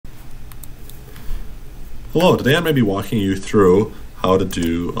Hello, today I'm going to be walking you through how to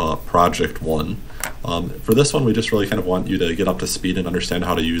do project one. For this one, we just really kind of want you to get up to speed and understand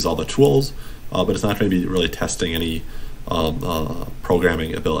how to use all the tools, but it's not going to be really testing any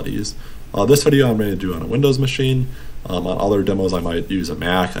programming abilities. This video I'm going to do on a Windows machine. On other demos I might use a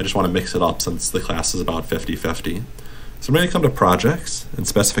Mac. I just want to mix it up since the class is about 50-50. So I'm going to come to Projects and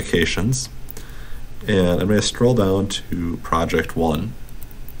Specifications, and I'm going to scroll down to Project 1.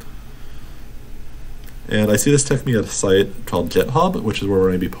 And I see this took me at a site called GitHub, which is where we're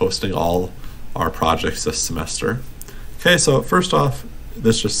going to be posting all our projects this semester. Okay, so first off,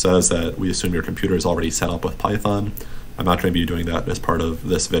 this just says that we assume your computer is already set up with Python. I'm not going to be doing that as part of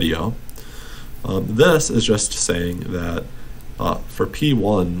this video. This is just saying that for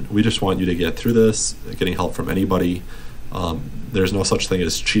P1, we just want you to get through this, getting help from anybody. There's no such thing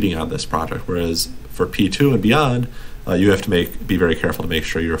as cheating on this project, whereas for P2 and beyond, you have to be very careful to make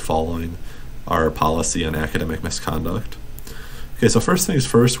sure you're following our policy on academic misconduct. Okay, so first things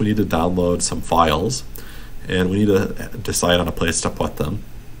first, we need to download some files, and we need to decide on a place to put them.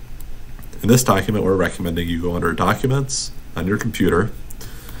 In this document, we're recommending you go under Documents on your computer,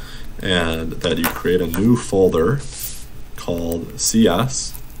 and that you create a new folder called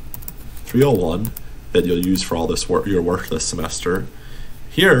CS301 that you'll use for all this work, your work this semester.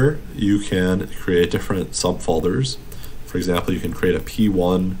 Here, you can create different subfolders. For example, you can create a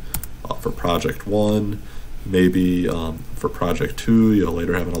P1 for project 1, maybe for project 2, you'll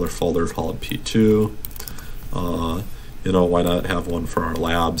later have another folder called P2. Why not have one for our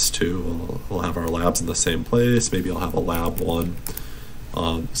labs too? We'll have our labs in the same place. Maybe I'll have a lab 1,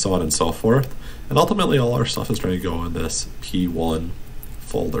 so on and so forth. And ultimately, all our stuff is going to go in this P1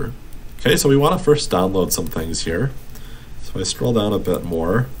 folder. Okay, so we want to first download some things here. So I scroll down a bit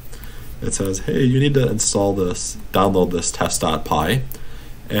more. It says, hey, you need to install this, download this test.py.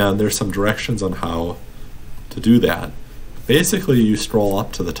 And there's some directions on how to do that. Basically, you scroll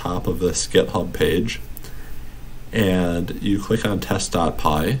up to the top of this GitHub page, and you click on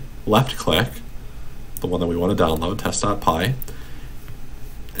test.py, left click, the one that we want to download, test.py,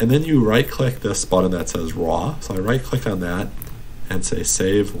 and then you right click this button that says raw. So I right click on that and say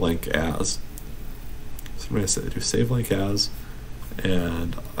save link as. So I'm going to do save link as,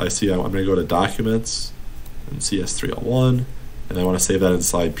 and I see I'm going to go to Documents and CS301, and I want to save that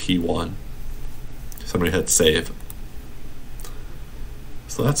inside P1. So I'm going to hit save.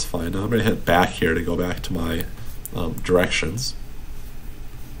 So that's fine. Now I'm going to hit back here to go back to my directions.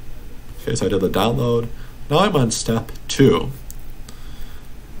 Okay, so I did the download. Now I'm on step 2.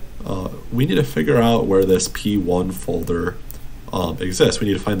 We need to figure out where this P1 folder exists. We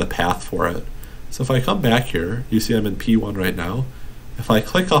need to find the path for it. So if I come back here, you see I'm in P1 right now. If I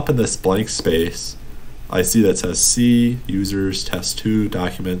click up in this blank space, I see that says C, Users, Test 2,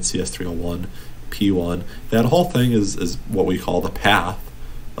 Document, CS301, P1. That whole thing is what we call the path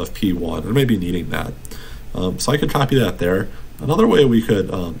of P1. I may be needing that. So I could copy that there. Another way we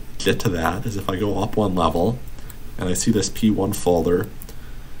could get to that is if I go up one level and I see this P1 folder.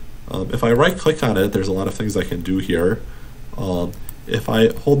 If I right click on it, there's a lot of things I can do here. If I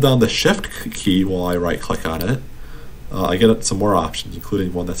hold down the Shift key while I right click on it, I get some more options,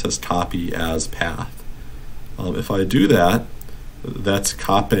 including one that says copy as path. If I do that, that's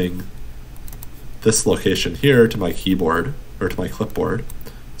copying this location here to my keyboard, or to my clipboard.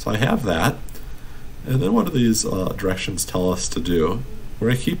 So I have that. And then what do these directions tell us to do? We're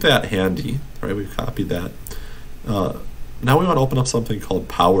going to keep that handy, right? We've copied that. Now we want to open up something called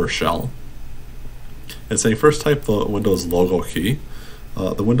PowerShell. It's saying first type the Windows logo key.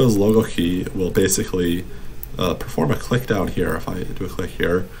 The Windows logo key will basically perform a click down here. If I do a click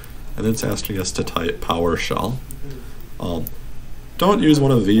here, and then it's asking us to type PowerShell. Don't use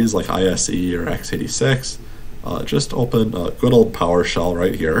one of these like ISE or x86. Just open good old PowerShell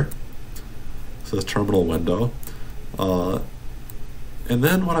right here. So this terminal window. And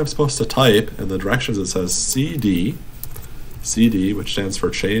then what I'm supposed to type, in the directions it says CD, which stands for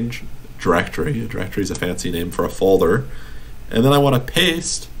change directory. A directory is a fancy name for a folder. And then I want to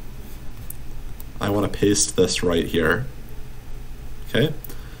paste this right here. Okay?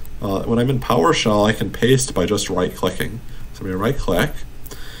 When I'm in PowerShell, I can paste by just right-clicking. So I'm going to right-click,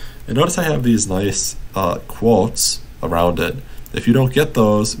 and notice I have these nice quotes around it. If you don't get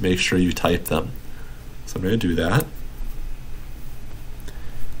those, make sure you type them. So I'm going to do that.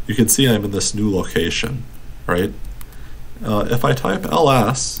 You can see I'm in this new location, right? If I type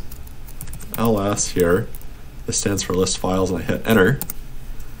ls here, this stands for list files, and I hit enter,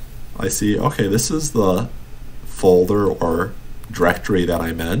 I see, okay, this is the folder or directory that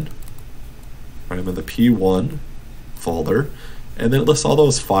I'm in. I'm in the P1 folder, and then it lists all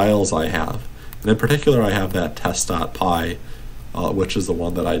those files I have. And in particular, I have that test.py, which is the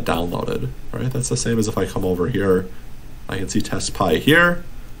one that I downloaded, right? That's the same as if I come over here, I can see test.py here,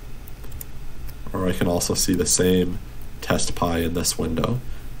 or I can also see the same test.py in this window,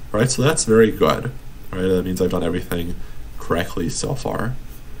 right? So that's very good, right? That means I've done everything correctly so far.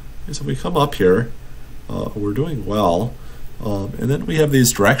 Okay, so if we come up here, we're doing well. And then we have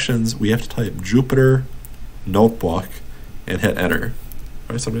these directions. We have to type Jupyter Notebook and hit enter.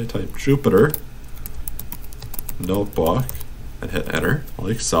 All right, so I'm going to type Jupyter Notebook and hit enter,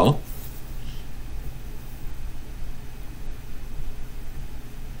 like so.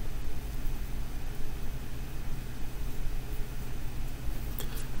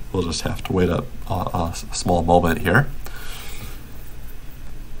 We'll just have to wait a small moment here.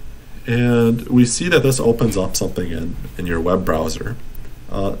 And we see that this opens up something in your web browser.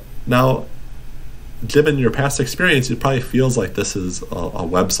 Now, given your past experience, it probably feels like this is a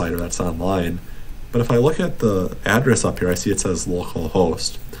website or that's online. But if I look at the address up here, I see it says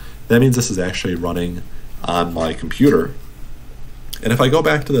localhost. That means this is actually running on my computer. And if I go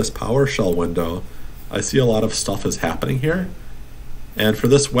back to this PowerShell window, I see a lot of stuff is happening here. And for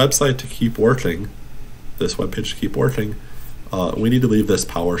this website to keep working, this web page to keep working, we need to leave this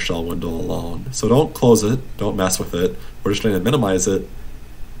PowerShell window alone. So don't close it, don't mess with it. We're just going to minimize it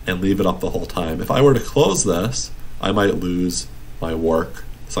and leave it up the whole time. If I were to close this, I might lose my work.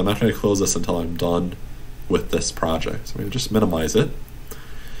 So I'm not going to close this until I'm done with this project. So I'm going to just minimize it.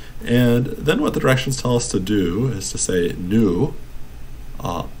 And then what the directions tell us to do is to say new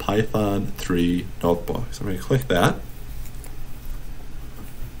Python 3 notebook. So I'm going to click that.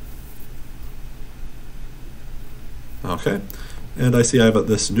 Okay, and I see I have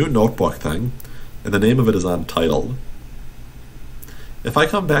this new notebook thing, and the name of it is untitled. If I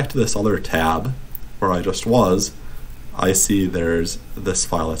come back to this other tab where I just was, I see there's this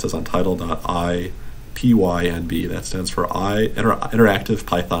file that says untitled.ipynb. That stands for Interactive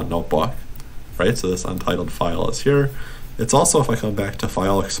Python Notebook, right? So this untitled file is here. It's also, if I come back to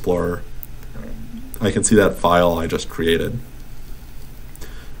File Explorer, I can see that file I just created.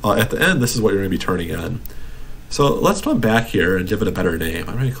 At the end, this is what you're going to be turning in. So let's come back here and give it a better name.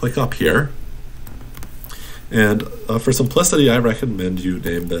 I'm going to click up here. And for simplicity, I recommend you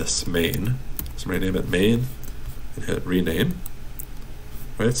name this main. So I'm going to name it main and hit rename.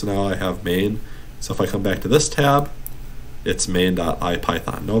 Right, so now I have main. So if I come back to this tab, it's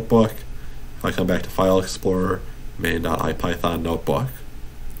main.ipython notebook. If I come back to File Explorer, main.ipython notebook.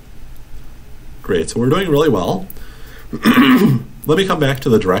 Great, so we're doing really well. Let me come back to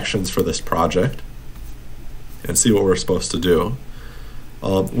the directions for this project and see what we're supposed to do.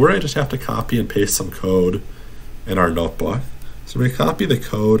 We're going to just have to copy and paste some code in our notebook. So I'm going to copy the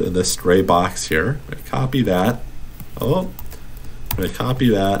code in this gray box here. I'm going to copy that. I'm going to copy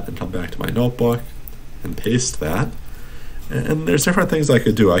that and come back to my notebook and paste that. And there's different things I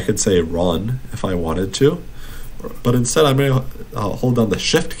could do. I could say run if I wanted to, but instead I'm going to hold down the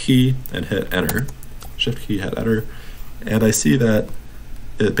Shift key and hit enter. Shift key, hit enter, and I see that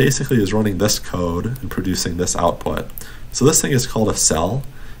it basically is running this code and producing this output. So this thing is called a cell,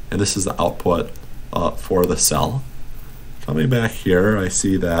 and this is the output for the cell. Coming back here, I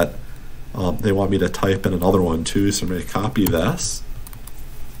see that they want me to type in another one too, so I'm going to copy this,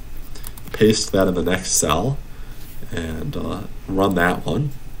 paste that in the next cell, and run that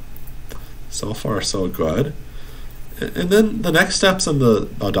one. So far, so good. And then the next steps in the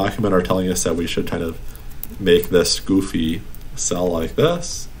document are telling us that we should kind of make this goofy cell like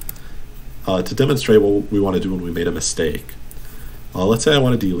this to demonstrate what we want to do when we made a mistake. Let's say I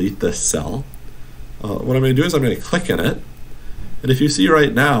want to delete this cell. What I'm going to do is I'm going to click in it, and if you see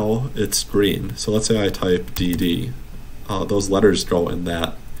right now it's green. So let's say I type DD. Those letters go in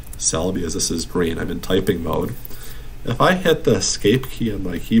that cell because this is green. I'm in typing mode. If I hit the escape key on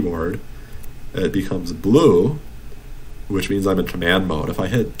my keyboard, it becomes blue, which means I'm in command mode. If I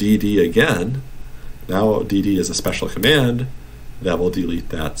hit DD again, now DD is a special command that will delete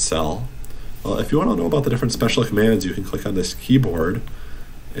that cell. If you want to know about the different special commands, you can click on this keyboard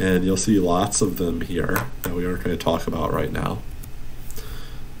and you'll see lots of them here that we aren't going to talk about right now.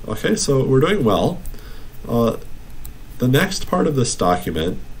 Okay, so we're doing well. The next part of this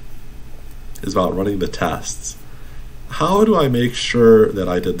document is about running the tests. How do I make sure that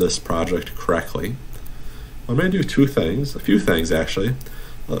I did this project correctly? I'm going to do two things, a few things actually.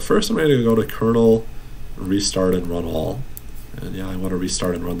 First, I'm going to go to kernel, restart, and run all. And yeah, I want to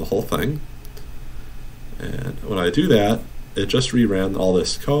restart and run the whole thing. And when I do that, it just reran all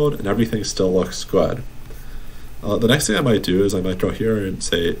this code and everything still looks good. The next thing I might do is I might go here and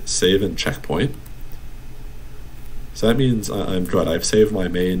say save and checkpoint. So that means I'm good. I've saved my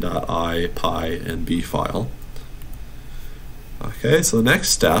main.i, pi, and b file. Okay, so the next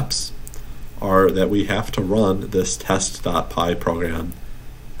steps are that we have to run this test.py program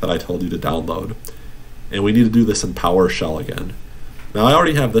that I told you to download. And we need to do this in PowerShell again. Now I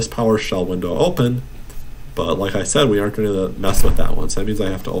already have this PowerShell window open, but like I said, we aren't going to mess with that one. So that means I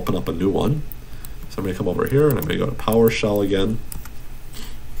have to open up a new one. So I'm going to come over here and I'm going to go to PowerShell again.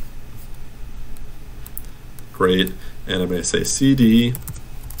 Great. And I'm going to say cd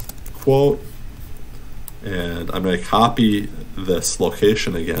quote, and I'm going to copy this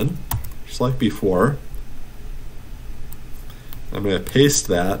location again, just like before. I'm going to paste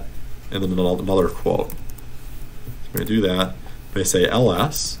that and then another quote. So I'm going to do that. I'm going to say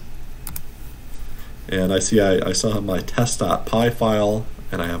ls, and I see I still have my test.py file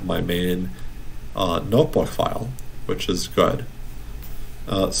and I have my main notebook file, which is good.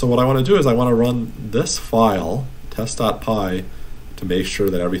 So what I want to do is I want to run this file, test.py, to make sure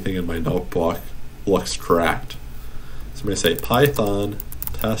that everything in my notebook looks correct. So I'm going to say python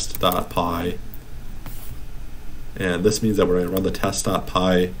test.py, and this means that we're going to run the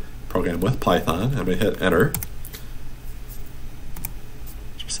test.py program with Python. I'm going to hit enter,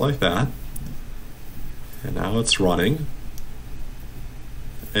 just like that, and now it's running.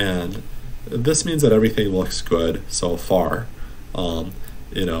 And this means that everything looks good so far.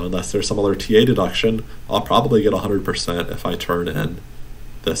 You know, unless there's some other TA deduction, I'll probably get 100% if I turn in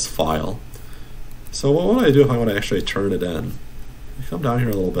this file. So what would I do if I want to actually turn it in? I come down here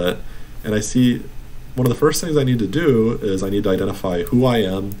a little bit, and I see one of the first things I need to do is I need to identify who I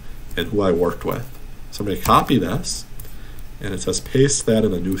am and who I worked with. So I'm going to copy this, and it says paste that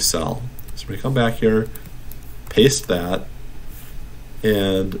in a new cell. So I'm going to come back here, paste that,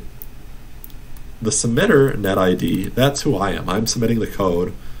 and the submitter net ID, that's who I am. I'm submitting the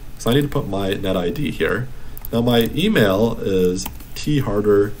code, so I need to put my net ID here. Now my email is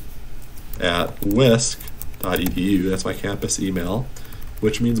tharter@wisc.edu. That's my campus email,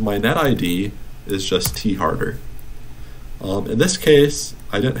 which means my net ID is just tharter. In this case,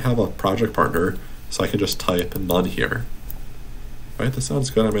 I didn't have a project partner, so I can just type none here. Right, this sounds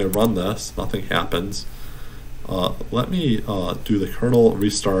good. I'm going to run this. Nothing happens. Let me do the kernel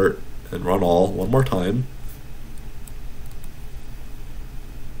restart and run all one more time.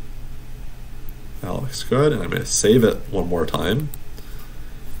 That looks good, and I'm going to save it one more time.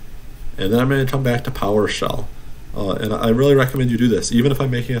 And then I'm going to come back to PowerShell. And I really recommend you do this. Even if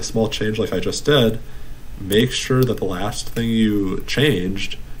I'm making a small change like I just did, make sure that the last thing you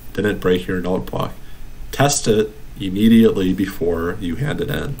changed didn't break your notebook. Test it immediately before you hand it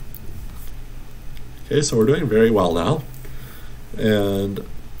in. Okay, so we're doing very well now. And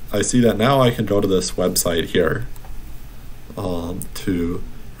I see that now I can go to this website here, or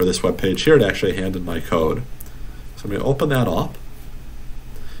this web page here to actually hand in my code. So I'm going to open that up,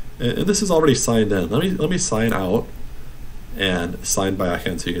 and this is already signed in. Let me sign out and sign back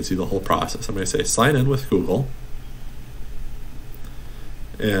in so you can see the whole process. I'm going to say sign in with Google,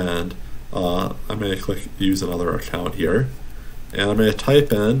 and I'm going to click use another account here, and I'm going to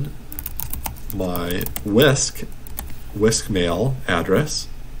type in my Wisc mail address.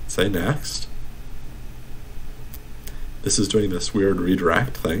 Say next. This is doing this weird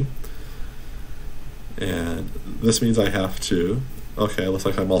redirect thing. And this means I have to, okay, looks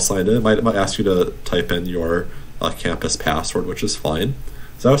like I'm all signed in. It might ask you to type in your campus password, which is fine.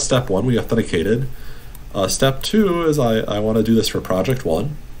 So that was step one, we authenticated. Step two is I want to do this for project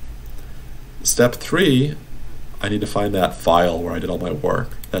one. Step three, I need to find that file where I did all my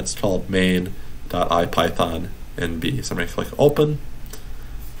work. That's called main.ipython.nb. So I'm going to click open,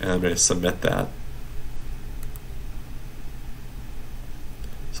 and I'm going to submit that.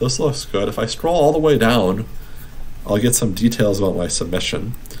 So this looks good. If I scroll all the way down, I'll get some details about my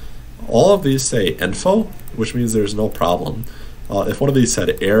submission. All of these say info, which means there's no problem. If one of these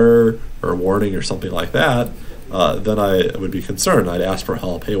said error or warning or something like that, then I would be concerned. I'd ask for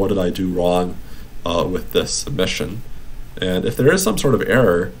help. Hey, what did I do wrong with this submission? And if there is some sort of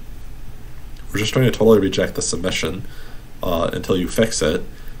error, we're just trying to totally reject the submission until you fix it.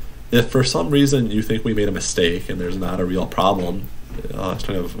 If for some reason you think we made a mistake and there's not a real problem,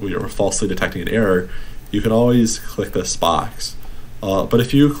 we are falsely detecting an error, you can always click this box. But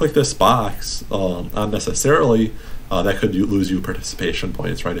if you click this box unnecessarily, that could lose you participation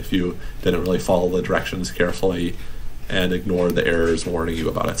points, right? If you didn't really follow the directions carefully and ignore the errors warning you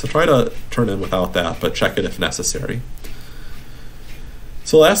about it. So try to turn in without that, but check it if necessary.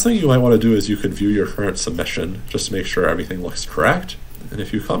 So the last thing you might want to do is you could view your current submission just to make sure everything looks correct. And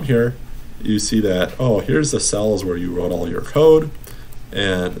if you come here, you see that, oh, here's the cells where you wrote all your code,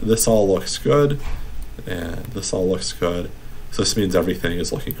 and this all looks good. And this all looks good. So this means everything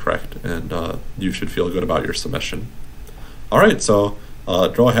is looking correct, and you should feel good about your submission. All right, so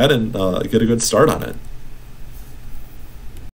go ahead and get a good start on it.